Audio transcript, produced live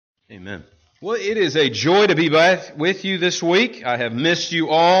Amen. Well, it is a joy to be back with you this week. I have missed you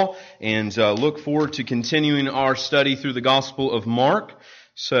all and look forward to continuing our study through the Gospel of Mark.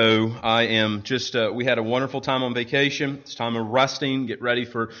 So I am just, we had a wonderful time on vacation. It's time of resting, get ready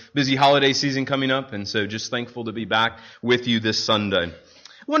for busy holiday season coming up. And so just thankful to be back with you this Sunday. I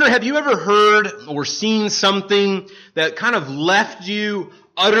wonder, have you ever heard or seen something that kind of left you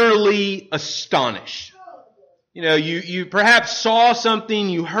utterly astonished? You know, you perhaps saw something,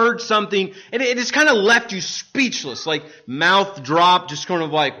 you heard something, and it just kind of left you speechless, like mouth dropped, just kind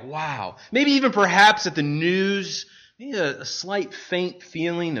of like, wow. Maybe even perhaps at the news, maybe a slight faint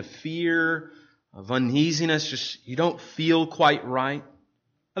feeling of fear, of uneasiness, just you don't feel quite right.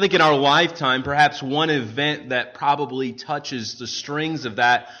 I think in our lifetime, perhaps one event that probably touches the strings of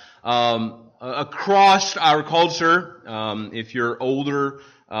that across our culture, if you're older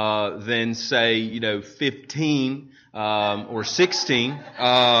than say, 15 or 16,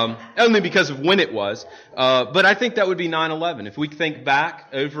 only because of when it was. But I think that would be 9/11. If we think back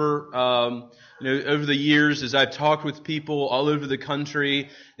over over the years, as I've talked with people all over the country,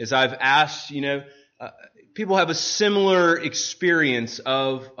 as I've asked, people have a similar experience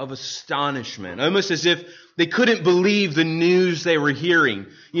of astonishment, almost as if they couldn't believe the news they were hearing.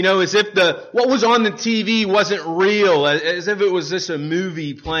 As if what was on the TV wasn't real, as if it was just a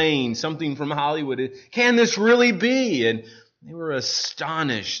movie playing, something from Hollywood. Can this really be? And they were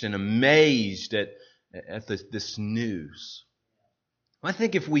astonished and amazed at this news. I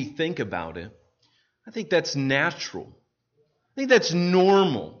think if we think about it, I think that's natural. I think that's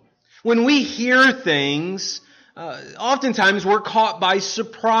normal. When we hear things, oftentimes we're caught by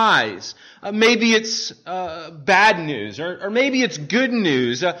surprise. Maybe it's bad news, or maybe it's good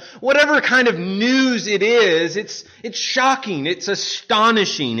news. Whatever kind of news it is, it's shocking, it's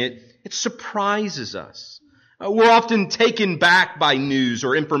astonishing, it surprises us. We're often taken back by news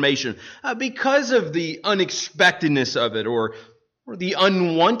or information because of the unexpectedness of it or the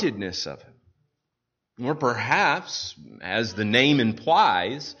unwantedness of it. Or perhaps, as the name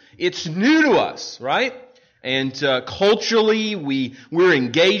implies, it's new to us, right? And culturally, we're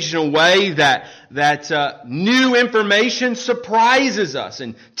engaged in a way that new information surprises us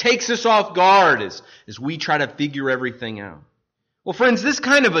and takes us off guard as we try to figure everything out. Well, friends, this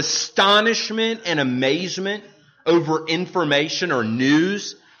kind of astonishment and amazement over information or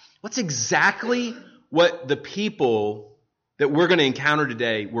news, what's exactly what the people that we're going to encounter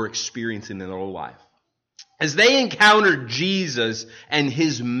today were experiencing in their life. As they encountered Jesus and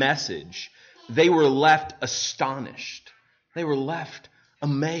His message, they were left astonished. They were left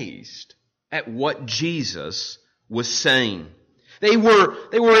amazed at what Jesus was saying. They were,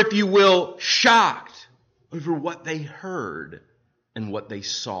 if you will, shocked over what they heard and what they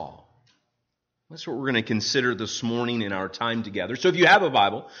saw. That's what we're going to consider this morning in our time together. So if you have a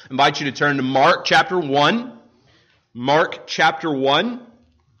Bible, I invite you to turn to Mark chapter 1. Mark chapter 1.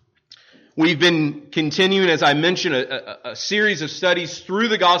 We've been continuing, as I mentioned, a series of studies through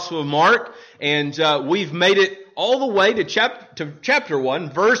the Gospel of Mark, and we've made it all the way to chapter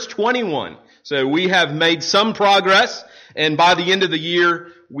 1, verse 21. So we have made some progress, and by the end of the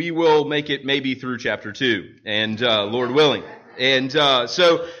year, we will make it maybe through chapter 2, and Lord willing. And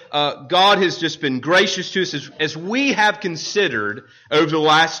so God has just been gracious to us as we have considered over the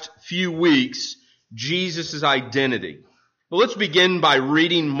last few weeks Jesus' identity. Well, let's begin by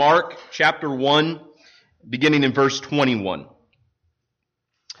reading Mark chapter 1, beginning in verse 21.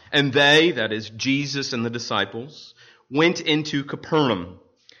 And they, that is Jesus and the disciples, went into Capernaum.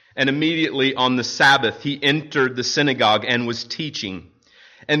 And immediately on the Sabbath he entered the synagogue and was teaching.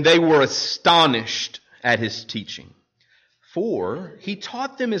 And they were astonished at his teaching. For he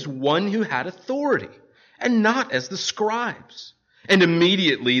taught them as one who had authority, and not as the scribes. And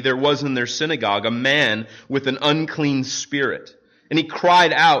immediately there was in their synagogue a man with an unclean spirit. And he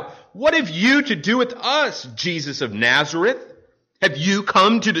cried out, "What have you to do with us, Jesus of Nazareth? Have you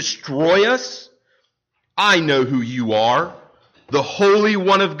come to destroy us? I know who you are, the Holy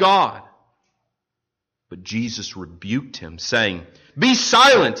One of God." But Jesus rebuked him, saying, "Be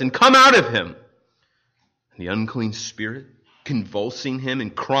silent and come out of him." And the unclean spirit, convulsing him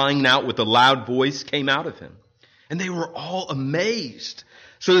and crying out with a loud voice, came out of him. And they were all amazed,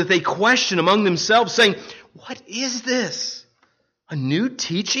 so that they questioned among themselves, saying, "What is this? A new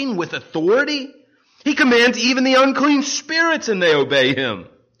teaching with authority? He commands even the unclean spirits, and they obey him."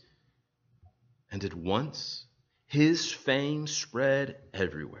 And at once his fame spread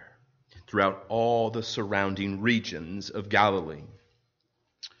everywhere, throughout all the surrounding regions of Galilee.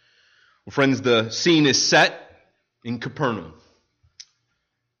 Well, friends, the scene is set in Capernaum.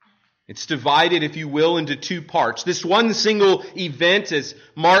 It's divided, if you will, into two parts. This one single event, as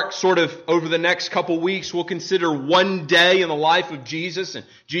Mark sort of over the next couple weeks will consider one day in the life of Jesus and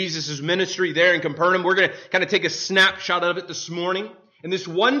Jesus' ministry there in Capernaum. We're going to kind of take a snapshot of it this morning. And this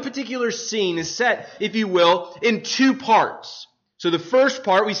one particular scene is set, if you will, in two parts. So the first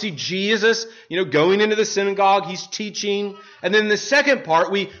part, we see Jesus, going into the synagogue, he's teaching. And then the second part,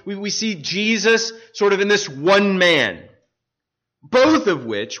 we see Jesus sort of in this one man. Both of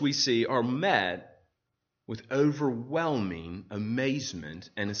which we see are met with overwhelming amazement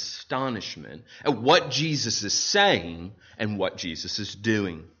and astonishment at what Jesus is saying and what Jesus is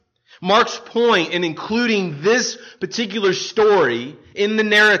doing. Mark's point in including this particular story in the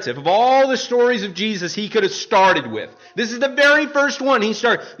narrative, of all the stories of Jesus he could have started with, this is the very first one he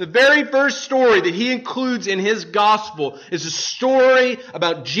started. The very first story that he includes in his gospel is a story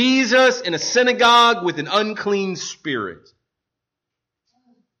about Jesus in a synagogue with an unclean spirit.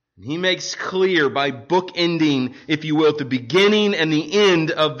 He makes clear by bookending, if you will, at the beginning and the end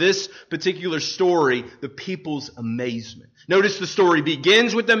of this particular story, the people's amazement. Notice the story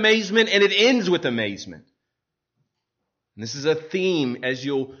begins with amazement and it ends with amazement. And this is a theme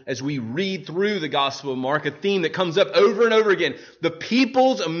as we read through the Gospel of Mark, a theme that comes up over and over again. The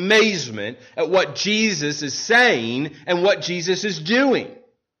people's amazement at what Jesus is saying and what Jesus is doing.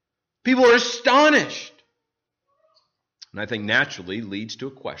 People are astonished. And I think naturally leads to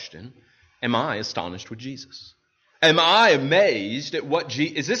a question, am I astonished with Jesus? Am I amazed at what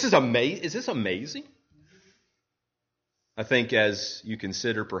is this amazing? I think as you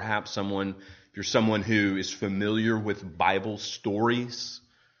consider perhaps if you're someone who is familiar with Bible stories,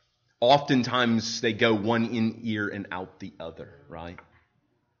 oftentimes they go one in ear and out the other, right?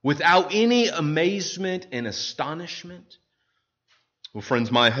 Without any amazement and astonishment. Well,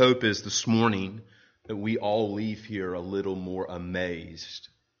 friends, my hope is this morning that we all leave here a little more amazed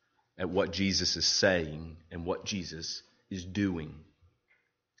at what Jesus is saying and what Jesus is doing.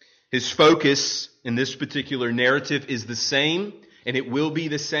 His focus in this particular narrative is the same, and it will be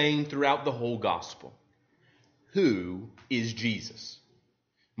the same throughout the whole gospel. Who is Jesus?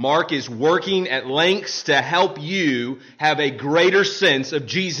 Mark is working at lengths to help you have a greater sense of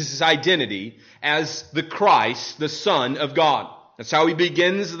Jesus' identity as the Christ, the Son of God. That's how he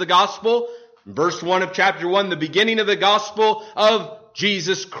begins the gospel. Verse 1 of chapter 1, the beginning of the gospel of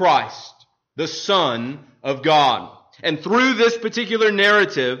Jesus Christ, the Son of God. And through this particular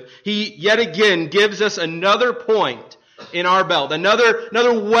narrative, he yet again gives us another point in our belt,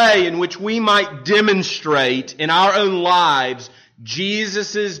 another way in which we might demonstrate in our own lives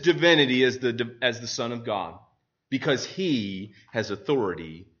Jesus' divinity as the Son of God, because he has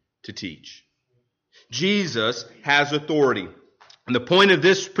authority to teach. Jesus has authority. And the point of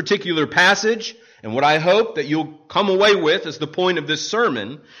this particular passage, and what I hope that you'll come away with as the point of this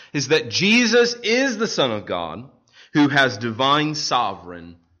sermon, is that Jesus is the Son of God who has divine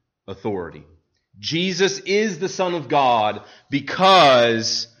sovereign authority. Jesus is the Son of God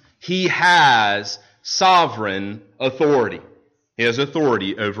because he has sovereign authority. He has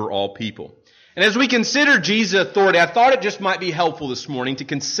authority over all people. And as we consider Jesus' authority, I thought it just might be helpful this morning to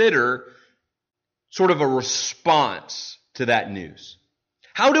consider sort of a response to that news.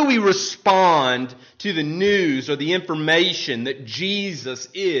 How do we respond to the news or the information that Jesus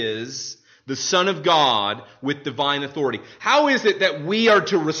is the Son of God with divine authority? How is it that we are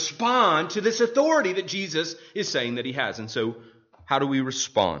to respond to this authority that Jesus is saying that he has? And so, how do we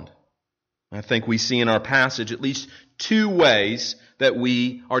respond? I think we see in our passage at least two ways that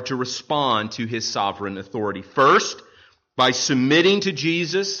we are to respond to his sovereign authority. First, by submitting to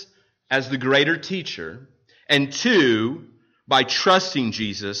Jesus as the greater teacher, and two, by trusting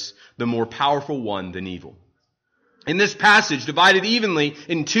Jesus, the more powerful one than evil. In this passage, divided evenly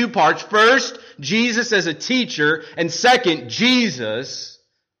in two parts. First, Jesus as a teacher, and second, Jesus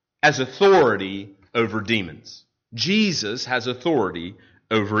as authority over demons. Jesus has authority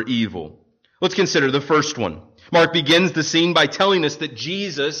over evil. Let's consider the first one. Mark begins the scene by telling us that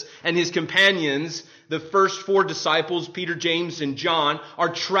Jesus and his companions, the first four disciples, Peter, James, and John,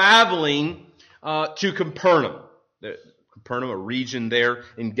 are traveling to Capernaum. Capernaum, a region there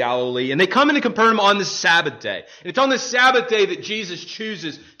in Galilee. And they come into Capernaum on the Sabbath day. And it's on the Sabbath day that Jesus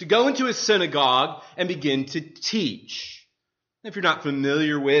chooses to go into a synagogue and begin to teach. If you're not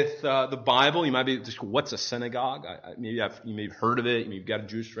familiar with the Bible, you might be just, what's a synagogue? You may have heard of it. Maybe you've got a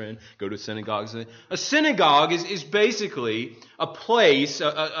Jewish friend, go to a synagogue. A synagogue is basically a place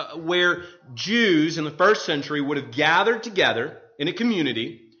where Jews in the first century would have gathered together in a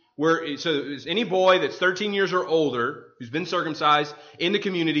community. So any boy that's 13 years or older, who's been circumcised in the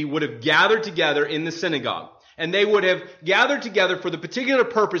community, would have gathered together in the synagogue. and they would have gathered together for the particular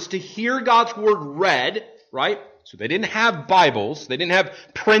purpose to hear God's word read, right? So they didn't have Bibles. They didn't have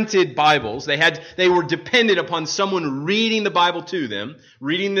printed Bibles. They were dependent upon someone reading the Bible to them,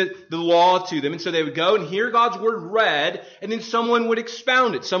 reading the law to them. And so they would go and hear God's word read, and then someone would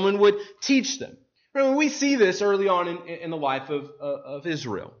expound it. Someone would teach them. Remember, we see this early on in the life of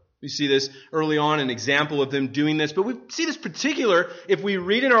Israel. We see this early on, an example of them doing this. But we see this particular, if we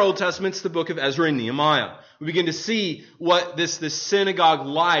read in our Old Testament, it's the book of Ezra and Nehemiah. We begin to see what this synagogue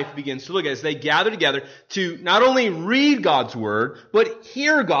life begins to look at as they gather together to not only read God's word, but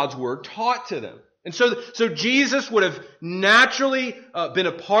hear God's word taught to them. And so Jesus would have naturally been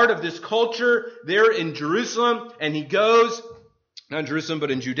a part of this culture there in Jerusalem, and he goes, not in Jerusalem,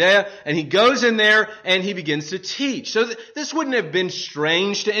 but in Judea, and he goes in there and he begins to teach. So this wouldn't have been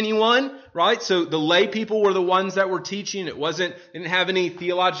strange to anyone, right? So the lay people were the ones that were teaching. Didn't have any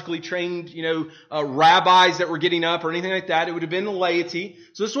theologically trained, rabbis that were getting up or anything like that. It would have been the laity.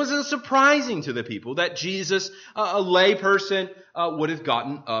 So this wasn't surprising to the people that Jesus, a lay person, would have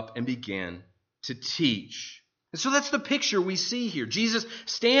gotten up and began to teach. And so that's the picture we see here. Jesus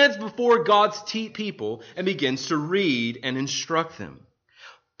stands before God's people and begins to read and instruct them.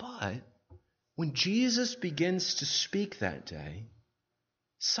 But when Jesus begins to speak that day,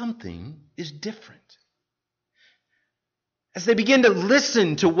 something is different. As they begin to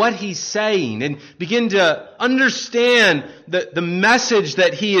listen to what he's saying and begin to understand the message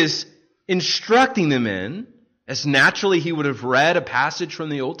that he is instructing them in, as naturally he would have read a passage from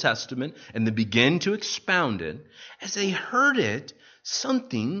the Old Testament and then begin to expound it, as they heard it,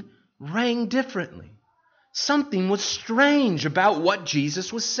 something rang differently. Something was strange about what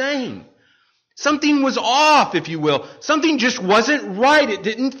Jesus was saying. Something was off, if you will. Something just wasn't right. It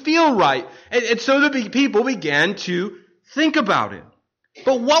didn't feel right. And so the people began to think about it.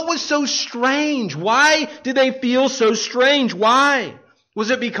 But what was so strange? Why did they feel so strange? Why? Was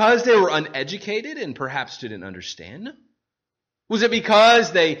it because they were uneducated and perhaps didn't understand? Was it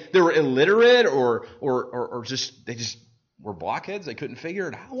because they were illiterate or they just were blockheads? They couldn't figure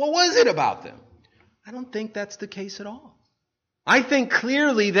it out? What was it about them? I don't think that's the case at all. I think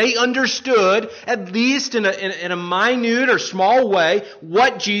clearly they understood, at least in a minute or small way,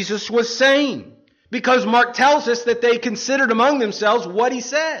 what Jesus was saying. Because Mark tells us that they considered among themselves what he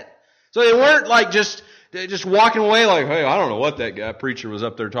said. So they weren't like just walking away like, hey, I don't know what that preacher was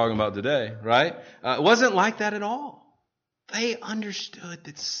up there talking about today, right? It wasn't like that at all. They understood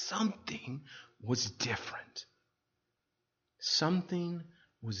that something was different. Something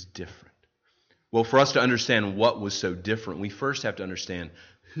was different. Well, for us to understand what was so different, we first have to understand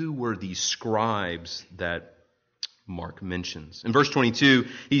who were these scribes that Mark mentions. In verse 22,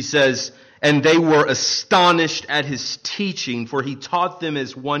 he says, and they were astonished at his teaching, for he taught them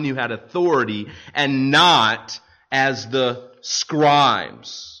as one who had authority and not as the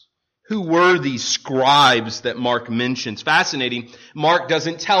scribes. Who were these scribes that Mark mentions? Fascinating. Mark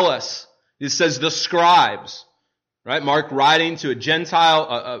doesn't tell us. It says the scribes. Right? Mark writing to a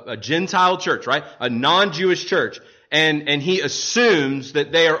Gentile church, right? A non-Jewish church. And he assumes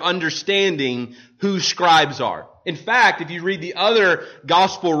that they are understanding who scribes are. In fact, if you read the other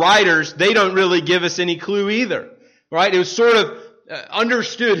gospel writers, they don't really give us any clue either. Right? It was sort of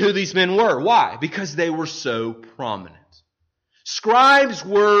understood who these men were. Why? Because they were so prominent. Scribes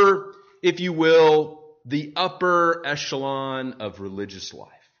were, if you will, the upper echelon of religious life.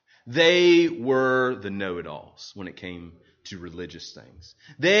 They were the know-it-alls when it came to religious things.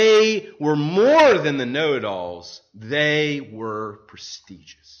 They were more than the know-it-alls. They were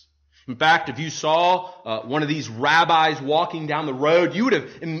prestigious. In fact, if you saw one of these rabbis walking down the road, you would have,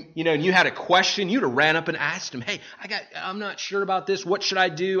 and you had a question, you would have ran up and asked him, hey, I'm not sure about this. What should I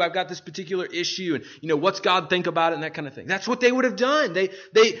do? I've got this particular issue, and what's God think about it, and that kind of thing. That's what they would have done.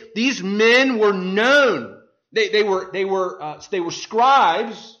 These men were known. They were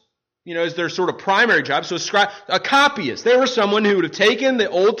scribes. As their sort of primary job. So a copyist. They were someone who would have taken the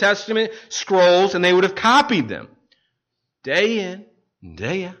Old Testament scrolls and they would have copied them. Day in,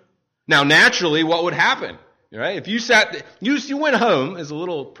 day out. Now, naturally, what would happen? Right? If you went home as a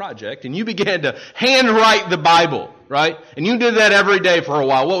little project and you began to handwrite the Bible, right? And you did that every day for a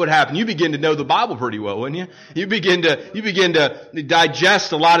while, what would happen? You begin to know the Bible pretty well, wouldn't you? You begin to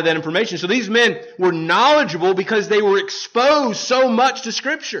digest a lot of that information. So these men were knowledgeable because they were exposed so much to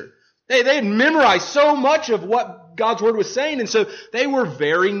Scripture. They had memorized so much of what God's Word was saying, and so they were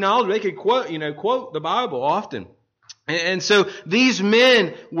very knowledgeable. They could quote the Bible often. And so these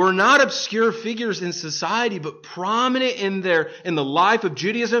men were not obscure figures in society, but prominent in the life of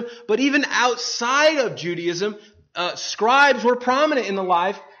Judaism. But even outside of Judaism, scribes were prominent in the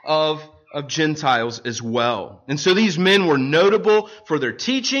life of of Gentiles as well. And so these men were notable for their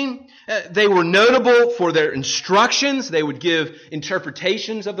teaching. They were notable for their instructions. They would give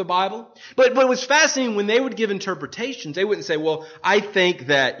interpretations of the Bible. But it was fascinating when they would give interpretations, they wouldn't say, well, I think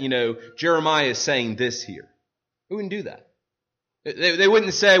that, Jeremiah is saying this here. They wouldn't do that. They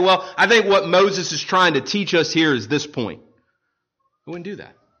wouldn't say, well, I think what Moses is trying to teach us here is this point. They wouldn't do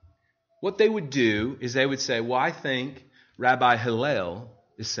that. What they would do is they would say, well, I think Rabbi Hillel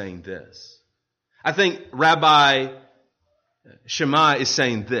is saying this. I think Rabbi Shammai is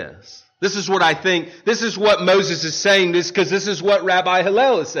saying this. This is what I think. This is what Moses is saying this because this is what Rabbi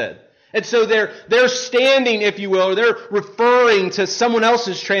Hillel has said. And so they're standing, if you will, or they're referring to someone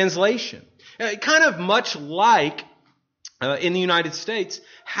else's translation. Kind of much like in the United States,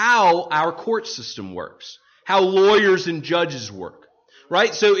 how our court system works, how lawyers and judges work.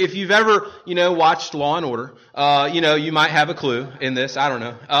 Right? So if you've ever, watched Law and Order, you might have a clue in this. I don't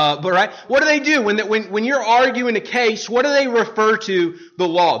know. But right? What do they do? When you're arguing a case, what do they refer to the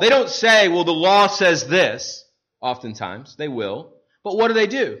law? They don't say, well, the law says this. Oftentimes. They will. But what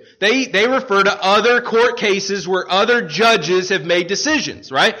do? They refer to other court cases where other judges have made decisions,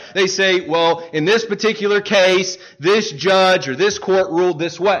 right? They say, well, in this particular case, this judge or this court ruled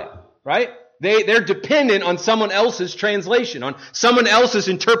this way, right? They're dependent on someone else's translation, on someone else's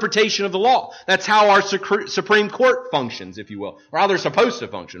interpretation of the law. That's how our Supreme Court functions, if you will, or how they're supposed to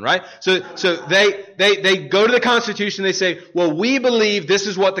function, right? So they go to the Constitution, they say, well, we believe this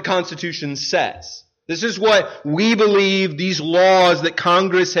is what the Constitution says. This is what we believe these laws that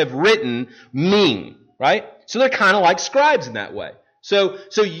Congress have written mean, right? So they're kind of like scribes in that way. So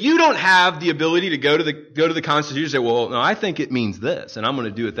you don't have the ability to go to the Constitution and say, well, no, I think it means this, and I'm going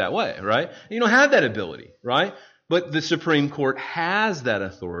to do it that way, right? You don't have that ability, right? But the Supreme Court has that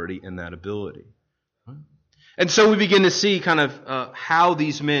authority and that ability. And so we begin to see kind of how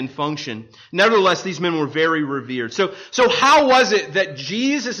these men function. Nevertheless, these men were very revered. So how was it that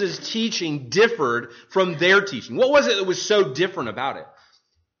Jesus' teaching differed from their teaching? What was it that was so different about it?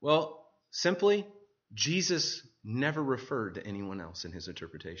 Well, simply, Jesus never referred to anyone else in his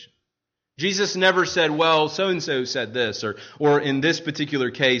interpretation. Jesus never said, well, so-and-so said this, or in this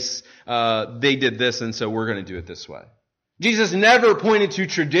particular case, they did this, and so we're going to do it this way. Jesus never pointed to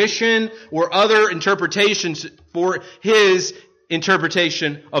tradition or other interpretations for his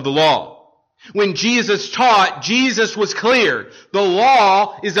interpretation of the law. When Jesus taught, Jesus was clear. The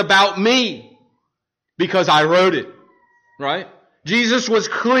law is about me because I wrote it, right? Jesus was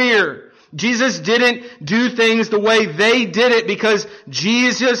clear. Jesus didn't do things the way they did it because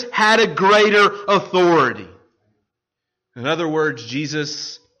Jesus had a greater authority. In other words,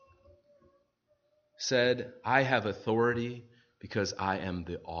 Jesus said, I have authority because I am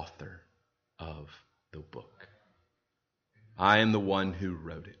the author of the book. I am the one who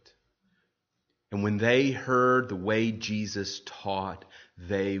wrote it. And when they heard the way Jesus taught,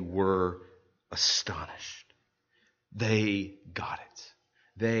 they were astonished. They got it.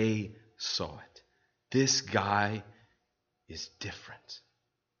 They saw it. This guy is different.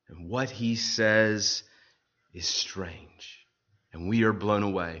 And what he says is strange. And we are blown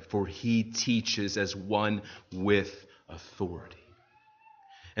away, for he teaches as one with authority.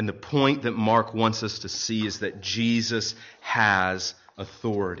 And the point that Mark wants us to see is that Jesus has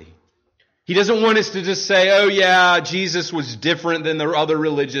authority. He doesn't want us to just say, oh yeah, Jesus was different than the other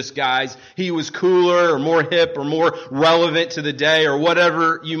religious guys. He was cooler or more hip or more relevant to the day or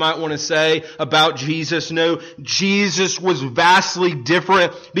whatever you might want to say about Jesus. No, Jesus was vastly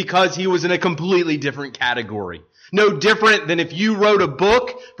different because he was in a completely different category. No different than if you wrote a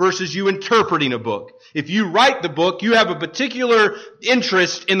book versus you interpreting a book. If you write the book, you have a particular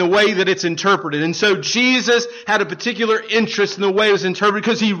interest in the way that it's interpreted. And so Jesus had a particular interest in the way it was interpreted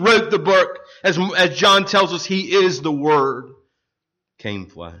because he wrote the book. As John tells us, he is the Word, came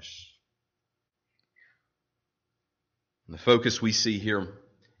flesh. And the focus we see here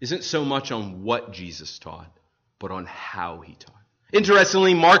isn't so much on what Jesus taught, but on how he taught.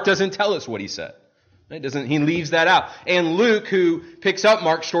 Interestingly, Mark doesn't tell us what he said. He leaves that out. And Luke, who picks up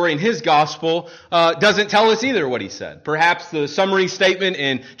Mark's story in his gospel, doesn't tell us either what he said. Perhaps the summary statement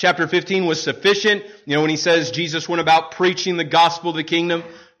in chapter 15 was sufficient. When he says Jesus went about preaching the gospel of the kingdom,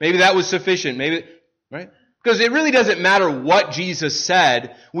 maybe that was sufficient. Maybe, right? Because it really doesn't matter what Jesus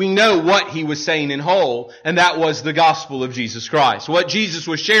said. We know what he was saying in whole, and that was the gospel of Jesus Christ. What Jesus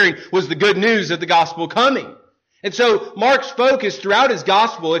was sharing was the good news of the gospel coming. And so Mark's focus throughout his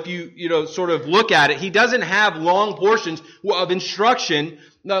gospel, if you sort of look at it, he doesn't have long portions of instruction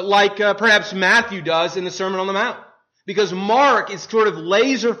like perhaps Matthew does in the Sermon on the Mount. Because Mark is sort of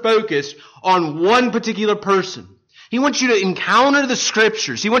laser focused on one particular person. He wants you to encounter the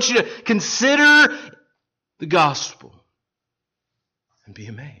Scriptures. He wants you to consider the gospel and be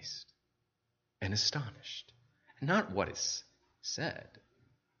amazed and astonished. Not what is said,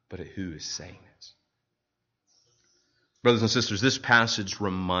 but at who is saying it. Brothers and sisters, this passage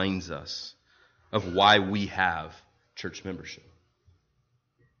reminds us of why we have church membership.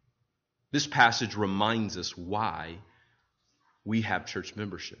 This passage reminds us why we have church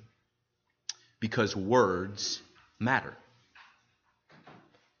membership. Because words matter.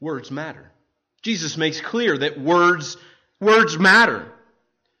 Words matter. Jesus makes clear that words matter.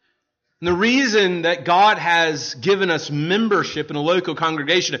 And the reason that God has given us membership in a local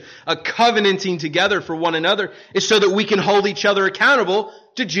congregation, a covenanting together for one another, is so that we can hold each other accountable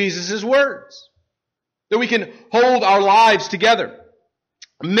to Jesus' words. That we can hold our lives together.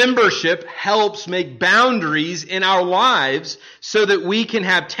 Membership helps make boundaries in our lives so that we can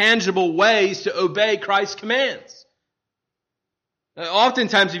have tangible ways to obey Christ's commands.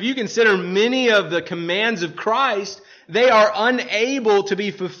 Oftentimes, if you consider many of the commands of Christ, they are unable to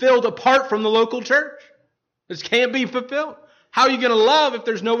be fulfilled apart from the local church. This can't be fulfilled. How are you going to love if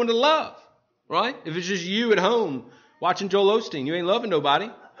there's no one to love? Right? If it's just you at home watching Joel Osteen, you ain't loving nobody.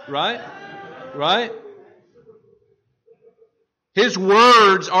 Right? Right? His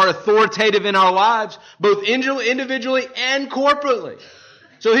words are authoritative in our lives, both individually and corporately.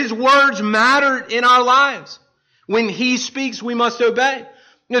 So His words matter in our lives. When He speaks, we must obey.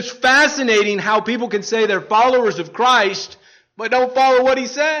 It's fascinating how people can say they're followers of Christ, but don't follow what He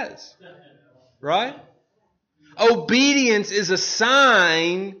says. Right? Obedience is a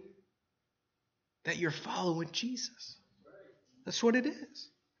sign that you're following Jesus. That's what it is.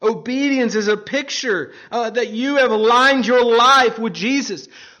 Obedience is a picture that you have aligned your life with Jesus.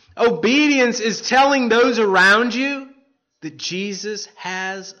 Obedience is telling those around you that Jesus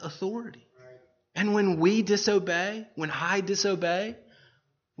has authority. And when we disobey, when I disobey,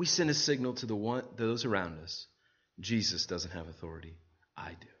 we send a signal to those around us. Jesus doesn't have authority. I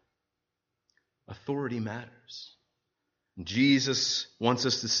do. Authority matters. Jesus wants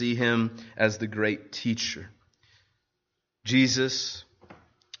us to see Him as the great teacher. Jesus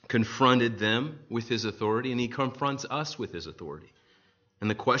confronted them with His authority, and He confronts us with His authority. And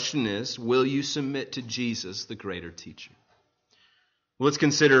the question is, will you submit to Jesus, the greater teacher? Well, let's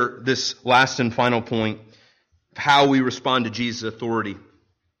consider this last and final point, how we respond to Jesus' authority.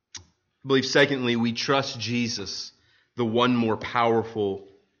 I believe, secondly, we trust Jesus, the one more powerful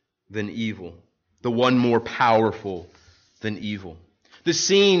than evil. The one more powerful than evil. The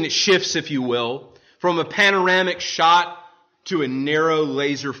scene shifts, if you will, from a panoramic shot to a narrow,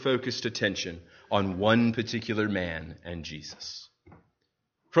 laser-focused attention on one particular man and Jesus.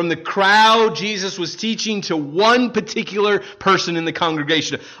 From the crowd Jesus was teaching to one particular person in the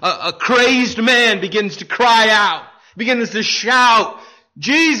congregation. A crazed man begins to cry out, begins to shout,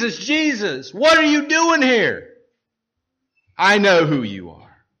 Jesus, Jesus, what are you doing here? I know who you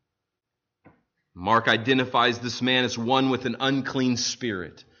are. Mark identifies this man as one with an unclean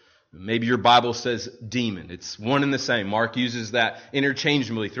spirit. Maybe your Bible says demon. It's one and the same. Mark uses that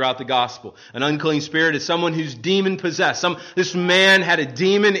interchangeably throughout the gospel. An unclean spirit is someone who's demon possessed. This man had a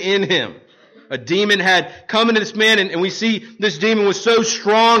demon in him. A demon had come into this man, and we see this demon was so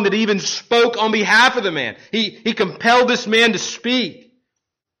strong that he even spoke on behalf of the man. He compelled this man to speak.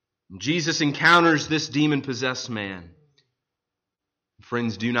 Jesus encounters this demon-possessed man.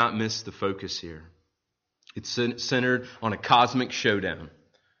 Friends, do not miss the focus here. It's centered on a cosmic showdown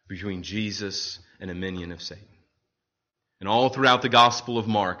between Jesus and a minion of Satan. And all throughout the Gospel of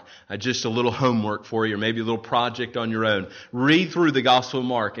Mark, just a little homework for you, or maybe a little project on your own. Read through the Gospel of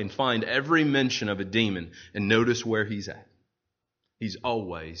Mark and find every mention of a demon and notice where he's at. He's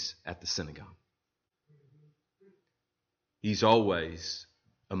always at the synagogue. He's always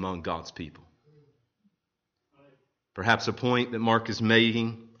among God's people. Perhaps a point that Mark is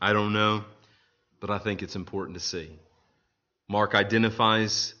making, I don't know, but I think it's important to see. Mark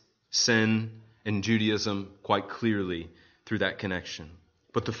identifies sin and Judaism quite clearly through that connection.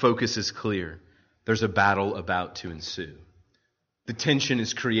 But the focus is clear. There's a battle about to ensue. The tension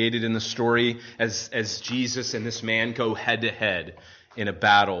is created in the story as Jesus and this man go head to head in a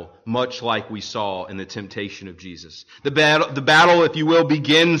battle, much like we saw in the temptation of Jesus. The battle, if you will,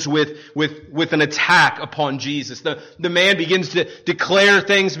 begins with an attack upon Jesus. The man begins to declare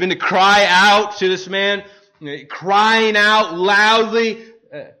things, begin to cry out to this man, crying out loudly.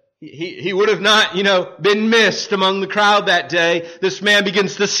 He would have not, been missed among the crowd that day. This man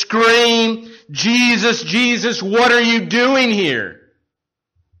begins to scream, Jesus, Jesus, what are you doing here?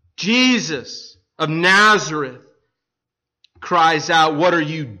 Jesus of Nazareth cries out, what are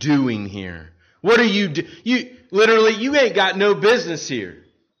you doing here? What are you literally, you ain't got no business here.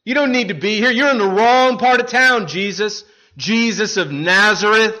 You don't need to be here. You're in the wrong part of town, Jesus. Jesus of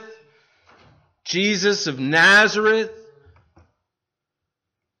Nazareth. Jesus of Nazareth.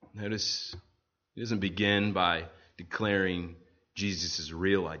 Notice, he doesn't begin by declaring Jesus'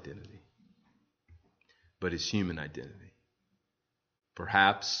 real identity, but his human identity.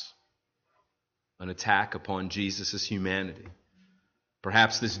 Perhaps an attack upon Jesus' humanity.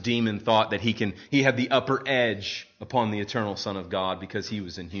 Perhaps this demon thought that he had the upper edge upon the eternal Son of God because he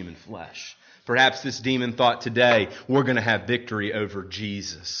was in human flesh. Perhaps this demon thought today, we're going to have victory over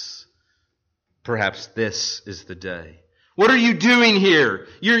Jesus. Perhaps this is the day. What are you doing here?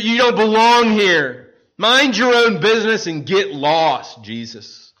 You don't belong here. Mind your own business and get lost,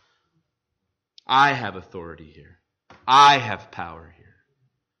 Jesus. I have authority here. I have power here.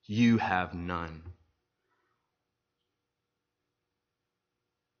 You have none.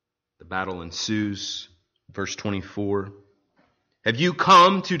 The battle ensues. Verse 24. Have you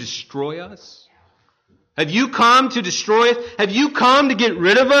come to destroy us? Have you come to destroy us? Have you come to get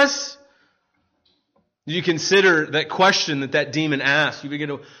rid of us? You consider that question that demon asked. You begin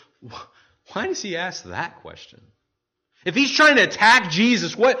to, why does he ask that question? If he's trying to attack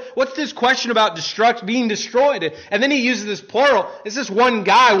Jesus, what's this question about being destroyed? And then he uses this plural. It's this one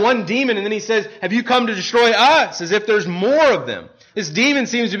guy, one demon, and then he says, have you come to destroy us? As if there's more of them. This demon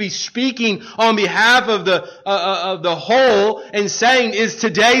seems to be speaking on behalf of the whole and saying, is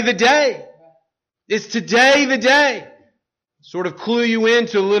today the day? Is today the day? Sort of clue you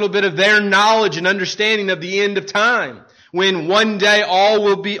into a little bit of their knowledge and understanding of the end of time. When one day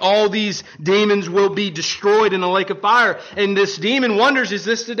all these demons will be destroyed in a lake of fire. And this demon wonders, is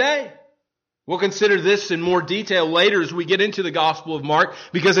this today? We'll consider this in more detail later as we get into the Gospel of Mark,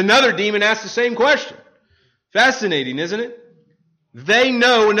 because another demon asks the same question. Fascinating, isn't it? They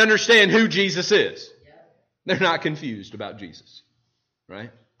know and understand who Jesus is. They're not confused about Jesus.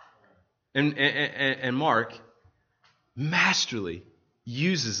 Right? And Mark masterly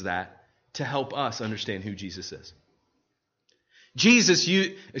uses that to help us understand who Jesus is.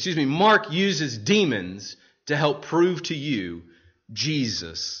 Mark uses demons to help prove to you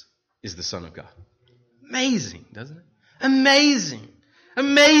Jesus is the Son of God. Amazing, doesn't it? Amazing.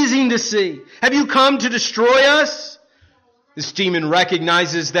 Amazing to see. Have you come to destroy us? This demon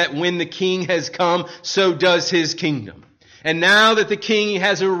recognizes that when the king has come, so does his kingdom. And now that the king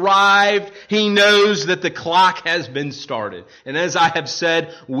has arrived, he knows that the clock has been started. And as I have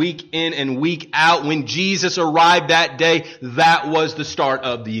said week in and week out, when Jesus arrived that day, that was the start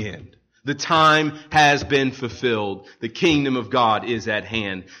of the end. The time has been fulfilled. The kingdom of God is at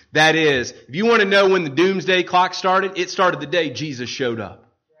hand. That is, if you want to know when the doomsday clock started, it started the day Jesus showed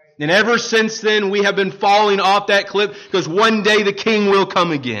up. And ever since then, we have been falling off that cliff because one day the king will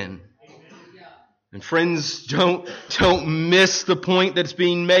come again. And friends, don't miss the point that's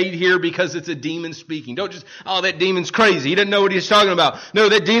being made here because it's a demon speaking. Don't just, that demon's crazy. He doesn't know what he's talking about. No,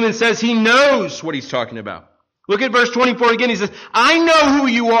 that demon says he knows what he's talking about. Look at verse 24 again. He says, I know who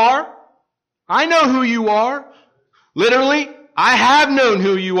you are. I know who you are. Literally, I have known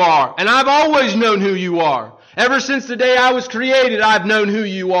who you are. And I've always known who you are. Ever since the day I was created, I've known who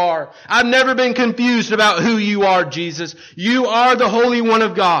you are. I've never been confused about who you are, Jesus. You are the Holy One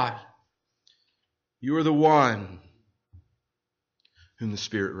of God. You are the one whom the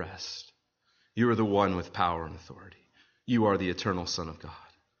Spirit rests. You are the one with power and authority. You are the eternal Son of God.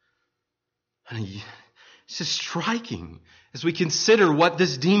 And it's just striking as we consider what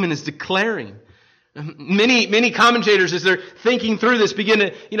this demon is declaring. Many commentators, as they're thinking through this, begin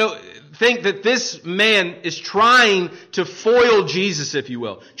to, think that this man is trying to foil Jesus, if you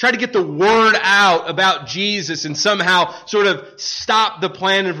will. Try to get the word out about Jesus and somehow sort of stop the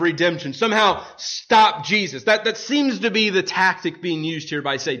plan of redemption. Somehow stop Jesus. That seems to be the tactic being used here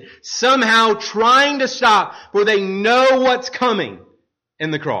by Satan. Somehow trying to stop where they know what's coming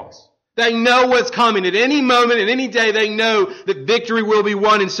in the cross. They know what's coming. At any moment, at any day, they know that victory will be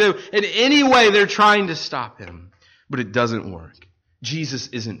won. And so in any way, they're trying to stop him. But it doesn't work. Jesus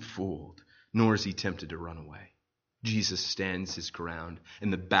isn't fooled, nor is he tempted to run away. Jesus stands his ground,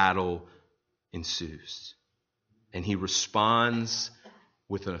 and the battle ensues. And he responds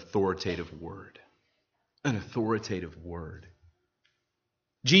with an authoritative word. An authoritative word.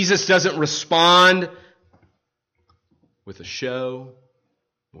 Jesus doesn't respond with a show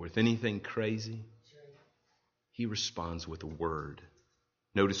or with anything crazy. He responds with a word.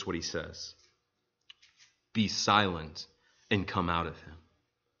 Notice what he says. Be silent and come out of him.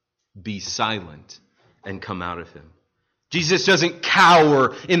 Be silent and come out of him. Jesus doesn't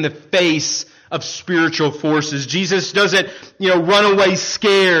cower in the face of spiritual forces. Jesus doesn't, run away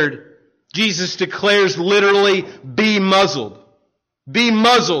scared. Jesus declares literally, be muzzled. Be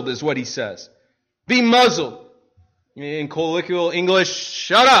muzzled is what he says. Be muzzled. In colloquial English,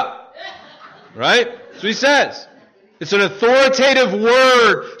 shut up. Right? That's what he says. It's an authoritative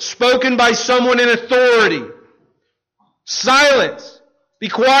word spoken by someone in authority. Silence. Be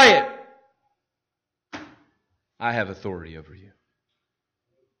quiet. I have authority over you.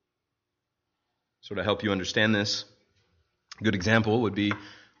 So to help you understand this, a good example would be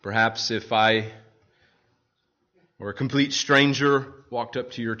perhaps if I or a complete stranger walked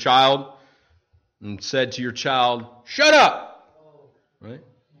up to your child and said to your child, shut up! Right?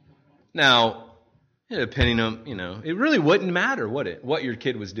 Now, depending on, it really wouldn't matter, would it? What your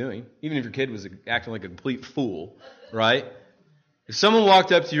kid was doing. Even if your kid was acting like a complete fool, right? If someone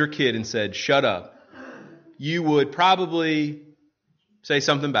walked up to your kid and said, shut up, you would probably say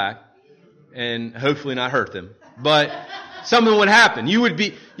something back and hopefully not hurt them. But something would happen. You would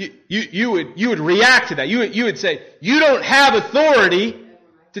react to that. You would say, you don't have authority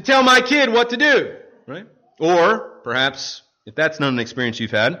to tell my kid what to do, right? Or perhaps, if that's not an experience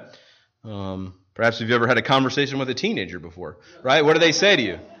you've had, perhaps if you've ever had a conversation with a teenager before, right? What do they say to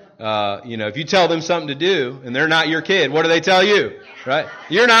you? If you tell them something to do and they're not your kid, what do they tell you? Right?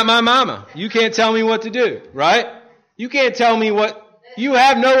 You're not my mama. You can't tell me what to do, right? You can't tell me you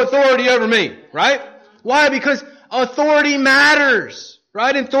have no authority over me, right? Why? Because authority matters,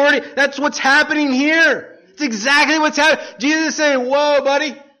 right? Authority, that's what's happening here. It's exactly what's happening. Jesus is saying, whoa,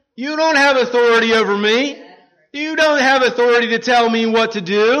 buddy, you don't have authority over me. You don't have authority to tell me what to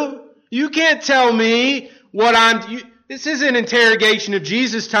do. You can't tell me what this isn't interrogation of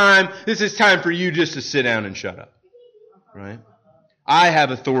Jesus time. This is time for you just to sit down and shut up, right? I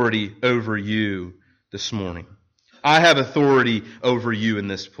have authority over you this morning. I have authority over you in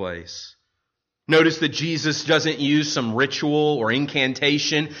this place. Notice that Jesus doesn't use some ritual or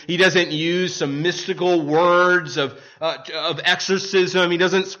incantation. He doesn't use some mystical words of exorcism. He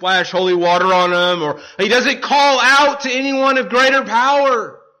doesn't splash holy water on them, or he doesn't call out to anyone of greater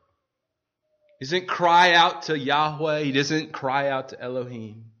power. He doesn't cry out to Yahweh. He doesn't cry out to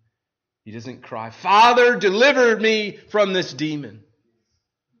Elohim. He doesn't cry, Father, deliver me from this demon.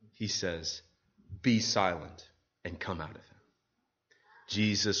 He says, be silent and come out of him.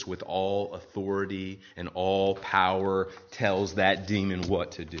 Jesus, with all authority and all power, tells that demon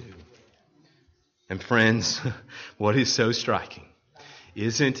what to do. And friends, what is so striking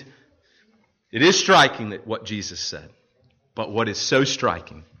it is striking that what Jesus said, but what is so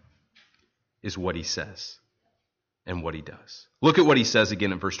striking is what he says and what he does. Look at what he says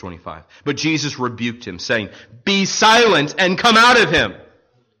again in verse 25. But Jesus rebuked him, saying, be silent and come out of him.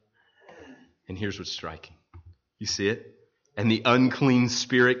 And here's what's striking. You see it? And the unclean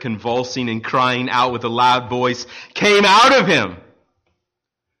spirit, convulsing and crying out with a loud voice, came out of him.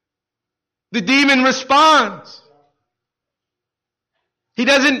 The demon responds. He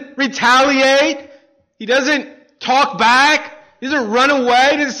doesn't retaliate. He doesn't talk back. He doesn't run away.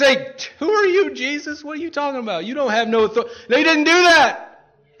 He doesn't say, who are you, Jesus? What are you talking about? You don't have no authority. No, he didn't do that.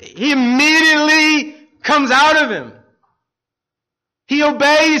 He immediately comes out of him. He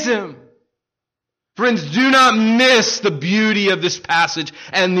obeys him. Friends, do not miss the beauty of this passage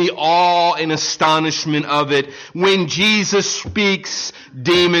and the awe and astonishment of it. When Jesus speaks,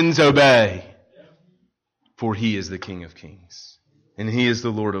 demons obey. For he is the King of Kings. And he is the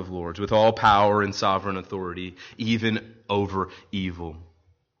Lord of Lords, with all power and sovereign authority, even over evil.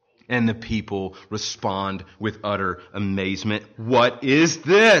 And the people respond with utter amazement. What is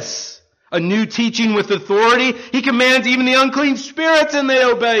this? A new teaching with authority? He commands even the unclean spirits and they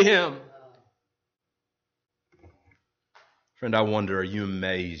obey him. Friend, I wonder, are you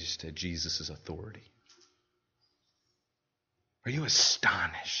amazed at Jesus' authority? Are you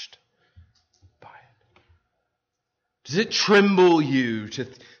astonished by it? Does it tremble you to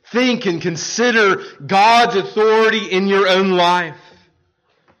think and consider God's authority in your own life?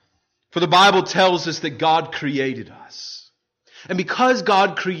 For the Bible tells us that God created us. And because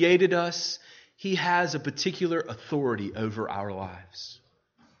God created us, he has a particular authority over our lives.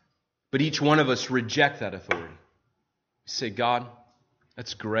 But each one of us reject that authority. Say, God,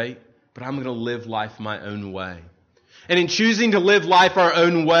 that's great, but I'm going to live life my own way. And in choosing to live life our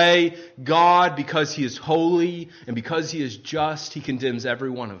own way, God, because he is holy and because he is just, he condemns every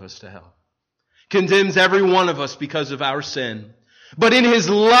one of us to hell. Condemns every one of us because of our sin. But in his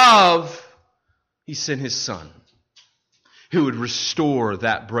love, he sent his Son, who would restore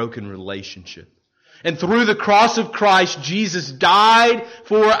that broken relationship. And through the cross of Christ, Jesus died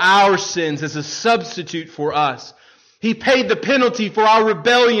for our sins as a substitute for us. He paid the penalty for our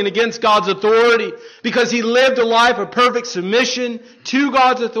rebellion against God's authority because he lived a life of perfect submission to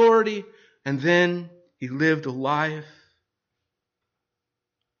God's authority, And then He lived a life.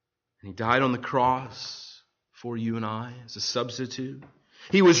 And He died on the cross for you and I as a substitute.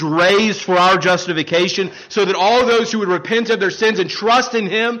 He was raised for our justification so that all those who would repent of their sins and trust in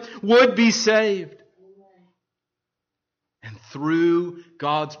Him would be saved. And through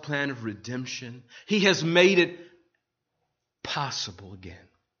God's plan of redemption, He has made it possible again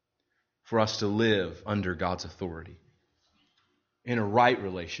for us to live under God's authority in a right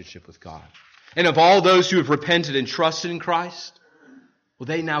relationship with God. And of all those who have repented and trusted in Christ, well,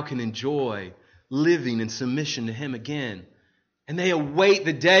 they now can enjoy living in submission to Him again. And they await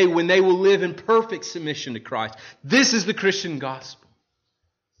the day when they will live in perfect submission to Christ. This is the Christian gospel.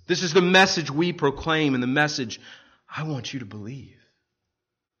 This is the message we proclaim and the message I want you to believe.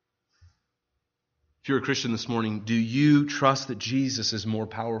 If you're a Christian this morning, do you trust that Jesus is more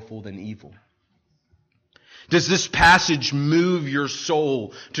powerful than evil? Does this passage move your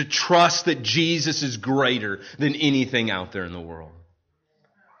soul to trust that Jesus is greater than anything out there in the world?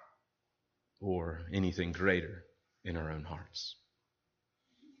 Or anything greater in our own hearts?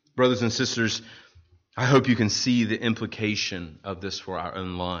 Brothers and sisters, I hope you can see the implication of this for our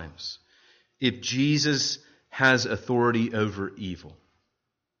own lives. If Jesus has authority over evil,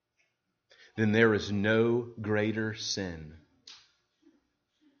 then there is no greater sin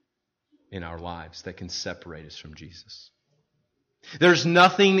in our lives that can separate us from Jesus. There's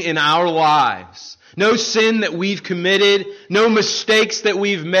nothing in our lives, no sin that we've committed, no mistakes that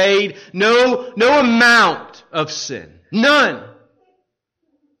we've made, no amount of sin, none,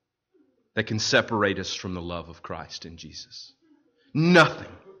 that can separate us from the love of Christ in Jesus.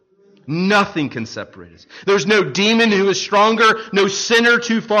 Nothing. Nothing can separate us. There's no demon who is stronger, no sinner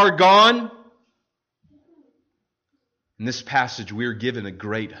too far gone. In this passage, we're given a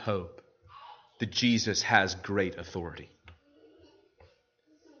great hope that Jesus has great authority.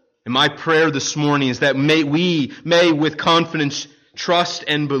 And my prayer this morning is that we may with confidence trust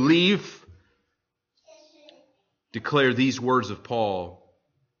and believe, declare these words of Paul: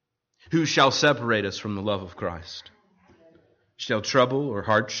 who shall separate us from the love of Christ? Shall trouble or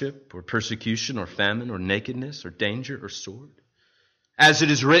hardship or persecution or famine or nakedness or danger or sword? As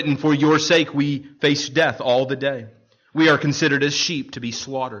it is written, for your sake we face death all the day. We are considered as sheep to be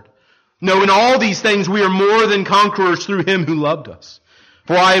slaughtered. No, in all these things we are more than conquerors through Him who loved us.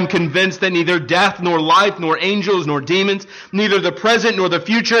 For I am convinced that neither death nor life nor angels nor demons, neither the present nor the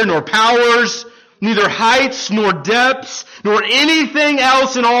future nor powers, neither heights nor depths nor anything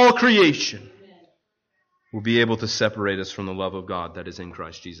else in all creation will be able to separate us from the love of God that is in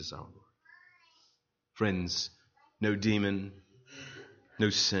Christ Jesus our Lord. Friends, no demon, no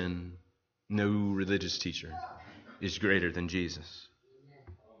sin, no religious teacher is greater than Jesus.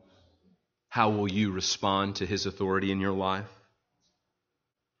 How will you respond to His authority in your life?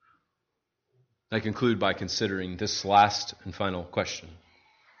 I conclude by considering this last and final question.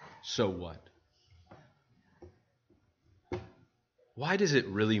 So what? Why does it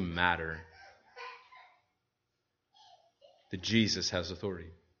really matter that Jesus has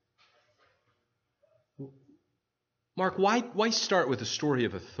authority? Mark, why start with a story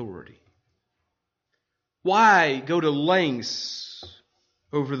of authority? Why go to lengths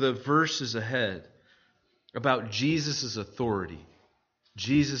over the verses ahead about Jesus' authority?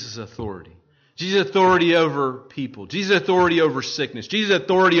 Jesus' authority. Jesus' authority over people. Jesus' authority over sickness. Jesus'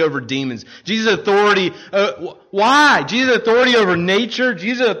 authority over demons. Jesus' authority... why? Jesus' authority over nature.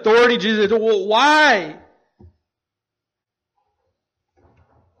 Jesus' authority... why?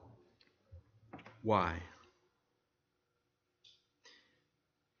 Why?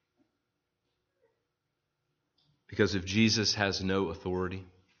 Because if Jesus has no authority,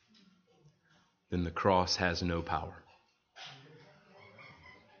 then the cross has no power.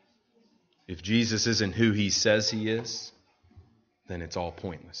 If Jesus isn't who He says He is, then it's all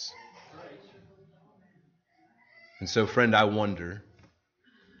pointless. And so, friend, I wonder,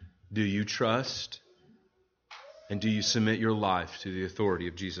 do you trust and do you submit your life to the authority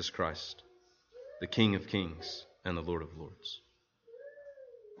of Jesus Christ, the King of Kings and the Lord of Lords?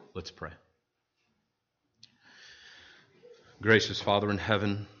 Let's pray. Gracious Father in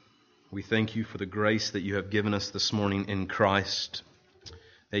heaven, we thank You for the grace that You have given us this morning in Christ,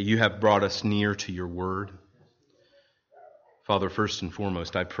 that You have brought us near to Your word. Father, first and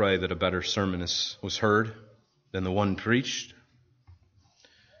foremost, I pray that a better sermon was heard than the one preached.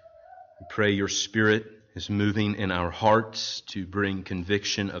 I pray Your Spirit is moving in our hearts to bring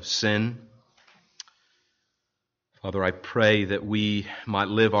conviction of sin. Father, I pray that we might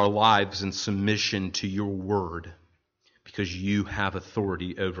live our lives in submission to Your word, because You have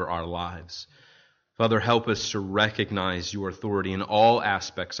authority over our lives. Father, help us to recognize your authority in all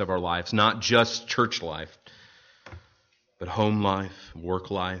aspects of our lives, not just church life, but home life, work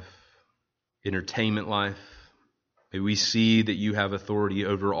life, entertainment life. May we see that you have authority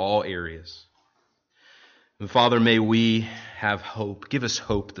over all areas. And Father, may we have hope. Give us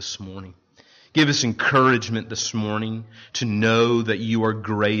hope this morning. Give us encouragement this morning to know that you are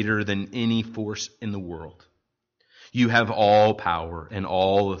greater than any force in the world. You have all power and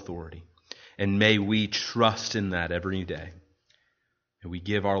all authority. And may we trust in that every day. And we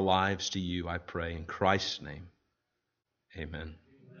give our lives to you, I pray, in Christ's name. Amen.